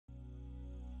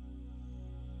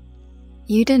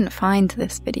You didn't find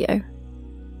this video.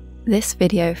 This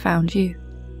video found you.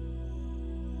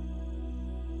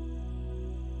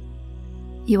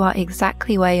 You are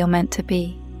exactly where you're meant to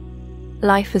be.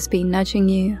 Life has been nudging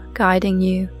you, guiding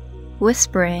you,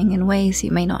 whispering in ways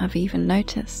you may not have even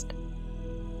noticed.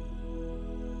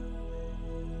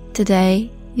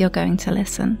 Today, you're going to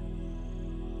listen.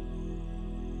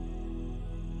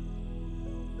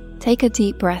 Take a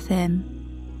deep breath in,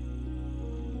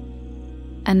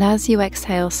 and as you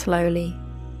exhale slowly,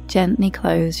 gently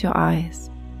close your eyes.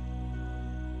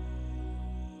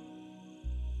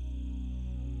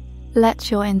 Let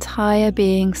your entire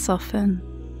being soften.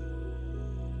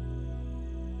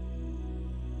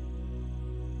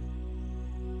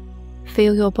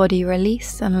 Feel your body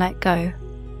release and let go,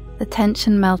 the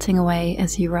tension melting away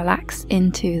as you relax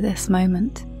into this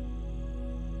moment.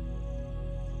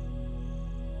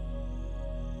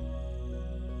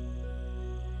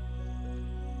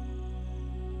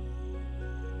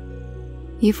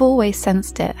 You've always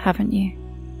sensed it, haven't you?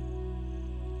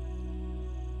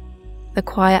 The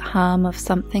quiet hum of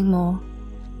something more,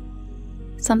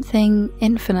 something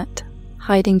infinite,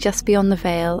 hiding just beyond the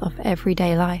veil of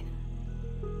everyday life.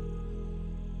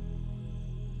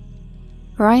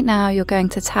 Right now, you're going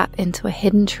to tap into a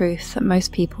hidden truth that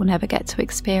most people never get to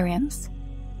experience.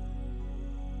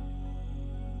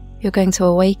 You're going to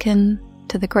awaken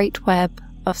to the great web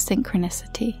of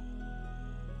synchronicity.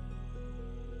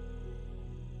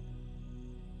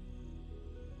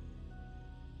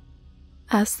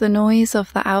 As the noise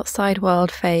of the outside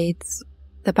world fades,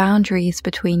 the boundaries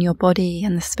between your body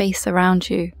and the space around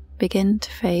you begin to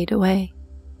fade away.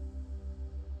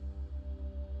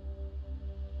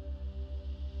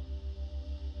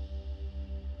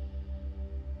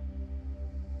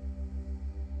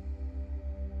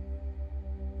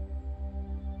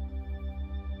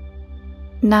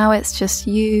 Now it's just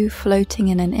you floating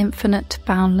in an infinite,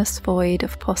 boundless void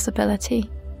of possibility.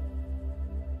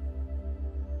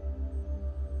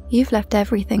 You've left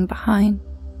everything behind.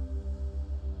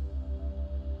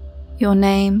 Your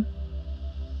name,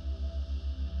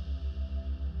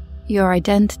 your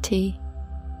identity,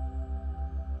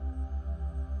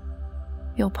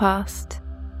 your past.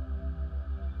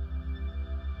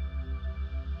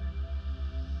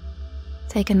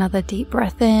 Take another deep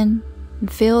breath in and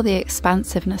feel the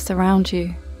expansiveness around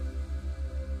you.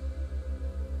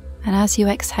 And as you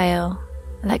exhale,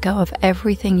 let go of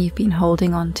everything you've been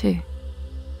holding on to.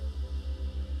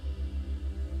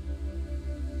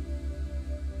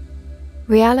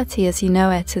 Reality as you know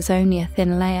it is only a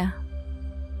thin layer.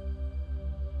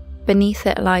 Beneath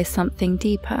it lies something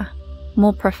deeper,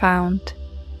 more profound,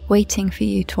 waiting for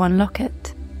you to unlock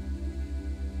it.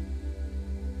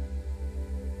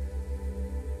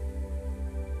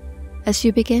 As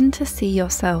you begin to see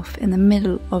yourself in the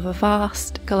middle of a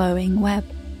vast, glowing web,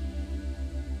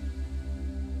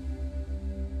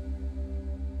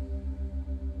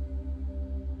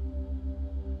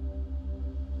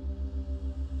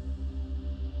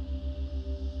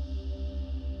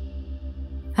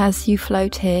 as you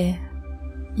float here,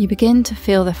 you begin to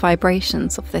feel the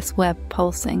vibrations of this web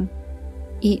pulsing,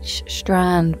 each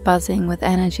strand buzzing with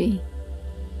energy.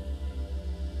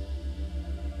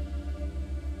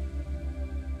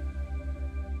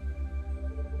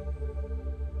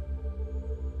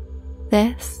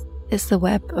 This is the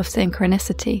web of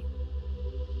synchronicity.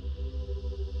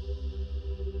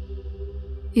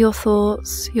 Your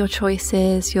thoughts, your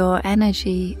choices, your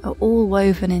energy are all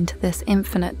woven into this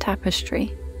infinite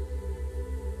tapestry.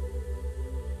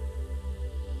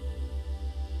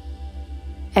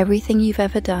 Everything you've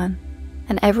ever done,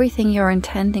 and everything you're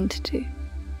intending to do,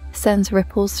 sends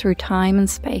ripples through time and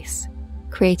space,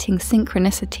 creating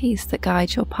synchronicities that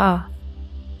guide your path.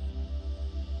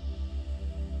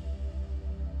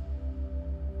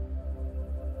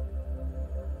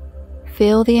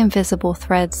 Feel the invisible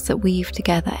threads that weave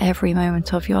together every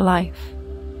moment of your life.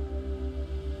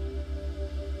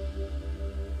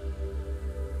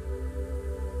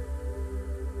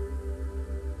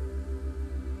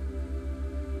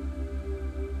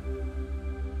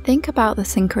 Think about the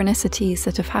synchronicities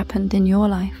that have happened in your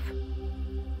life.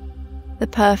 The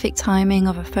perfect timing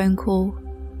of a phone call,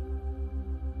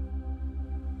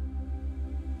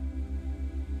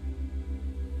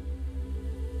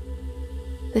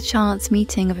 the chance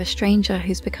meeting of a stranger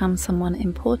who's become someone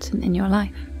important in your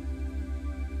life.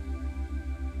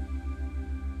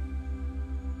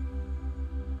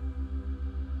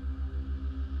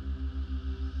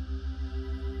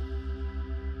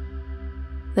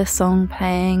 The song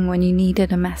playing when you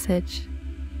needed a message.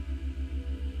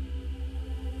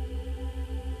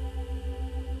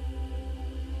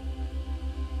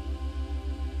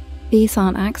 These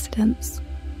aren't accidents,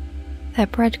 they're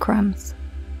breadcrumbs,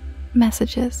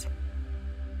 messages.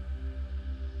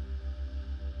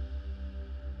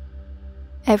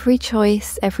 Every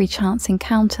choice, every chance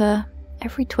encounter,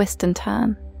 every twist and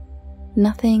turn,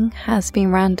 nothing has been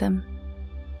random.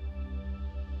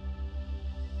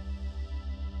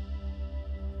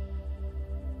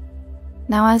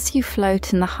 Now, as you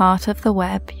float in the heart of the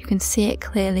web, you can see it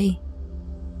clearly.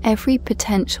 Every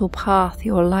potential path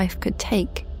your life could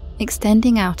take,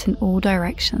 extending out in all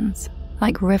directions,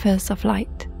 like rivers of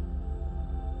light.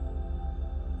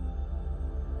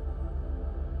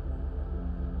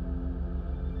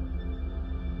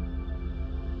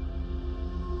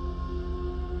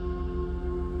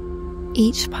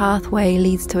 Each pathway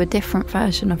leads to a different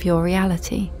version of your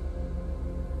reality.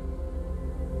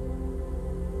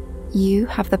 You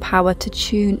have the power to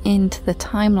tune into the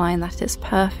timeline that is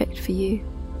perfect for you.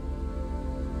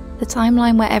 The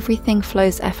timeline where everything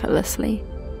flows effortlessly,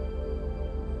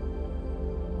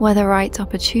 where the right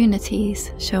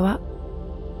opportunities show up,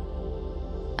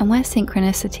 and where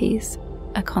synchronicities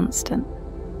are constant.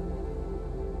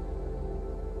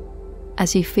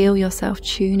 As you feel yourself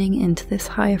tuning into this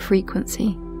higher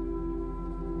frequency,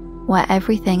 where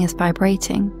everything is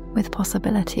vibrating with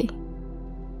possibility.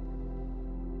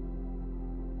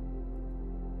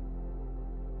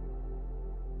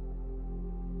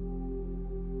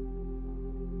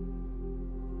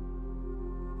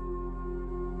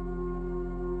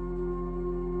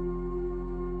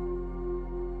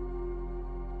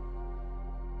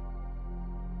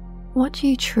 What do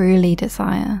you truly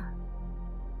desire?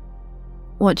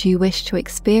 What do you wish to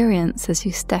experience as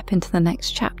you step into the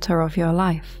next chapter of your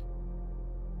life?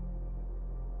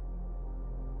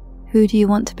 Who do you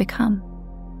want to become?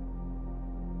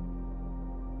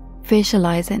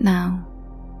 Visualize it now.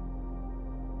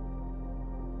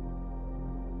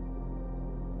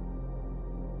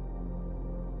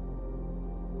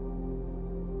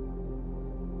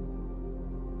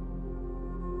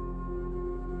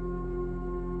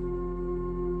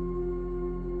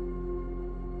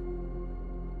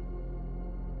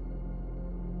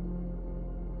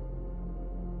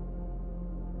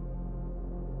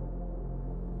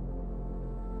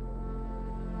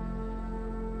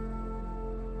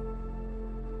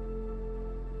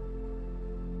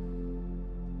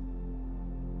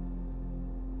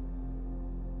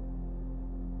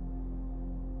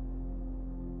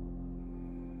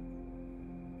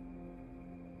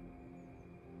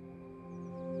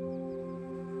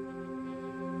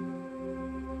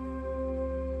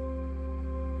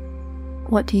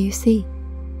 What do you see?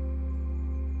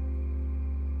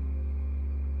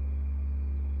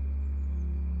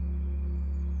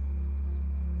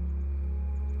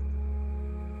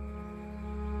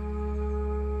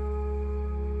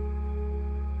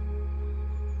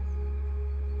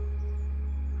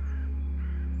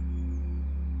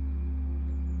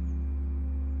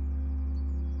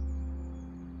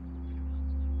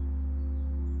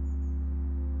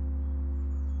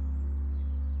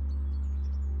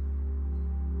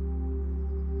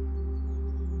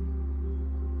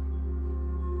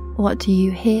 What do you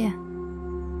hear?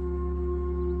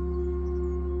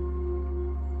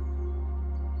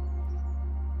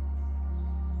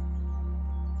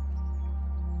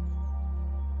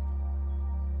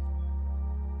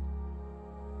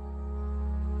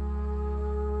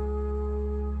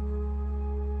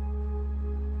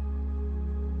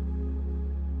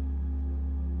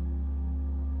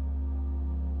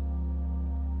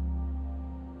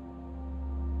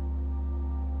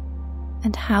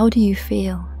 And how do you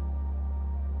feel?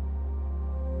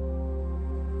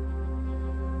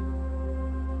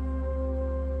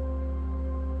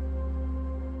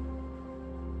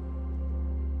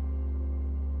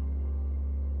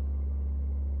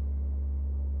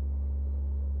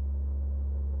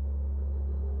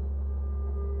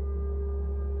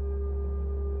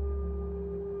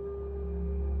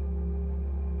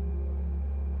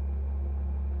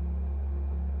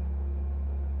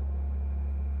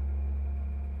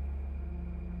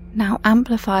 Now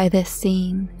amplify this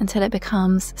scene until it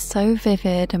becomes so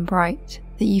vivid and bright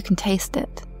that you can taste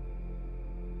it.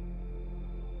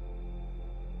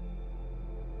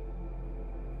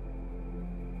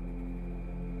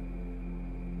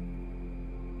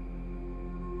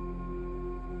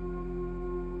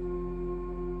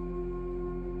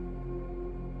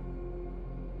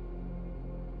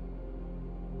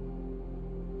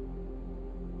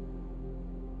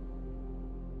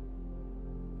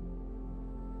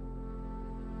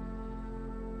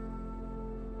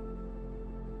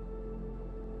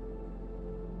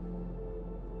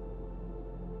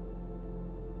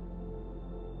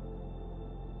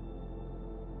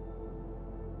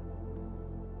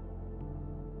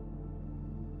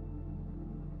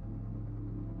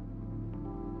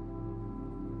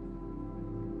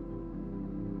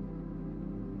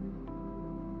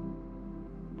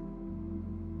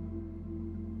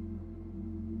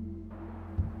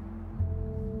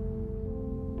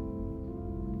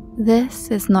 This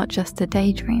is not just a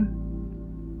daydream.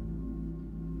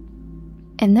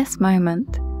 In this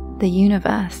moment, the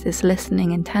universe is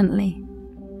listening intently.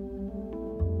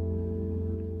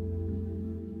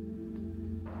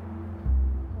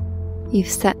 You've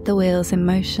set the wheels in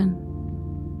motion.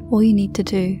 All you need to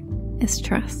do is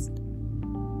trust.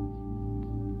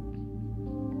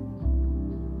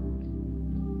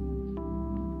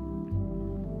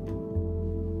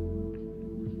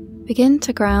 Begin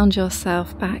to ground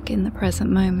yourself back in the present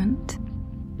moment.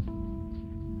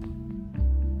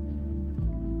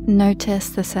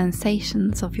 Notice the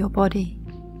sensations of your body.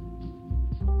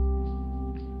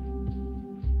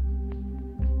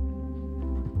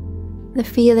 The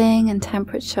feeling and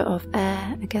temperature of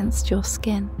air against your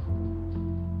skin.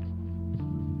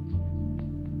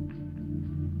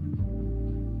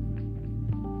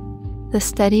 The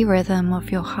steady rhythm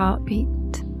of your heartbeat.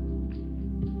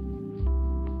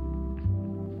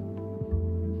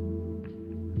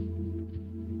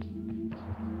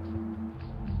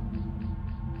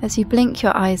 As you blink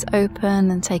your eyes open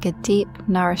and take a deep,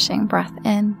 nourishing breath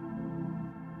in,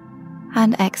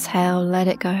 and exhale, let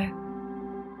it go.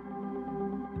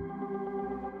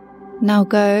 Now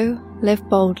go, live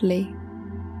boldly.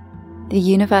 The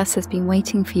universe has been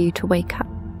waiting for you to wake up,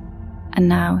 and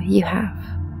now you have.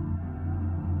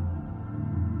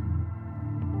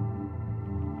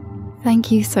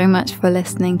 Thank you so much for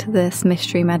listening to this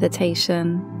mystery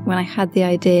meditation. When I had the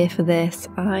idea for this,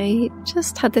 I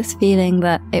just had this feeling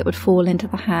that it would fall into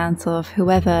the hands of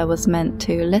whoever was meant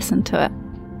to listen to it.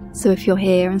 So if you're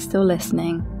here and still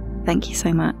listening, thank you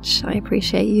so much. I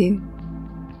appreciate you.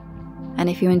 And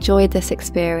if you enjoyed this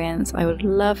experience, I would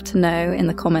love to know in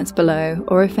the comments below,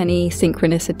 or if any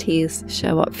synchronicities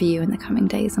show up for you in the coming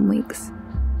days and weeks.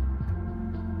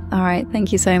 Alright,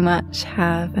 thank you so much.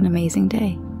 Have an amazing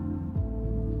day.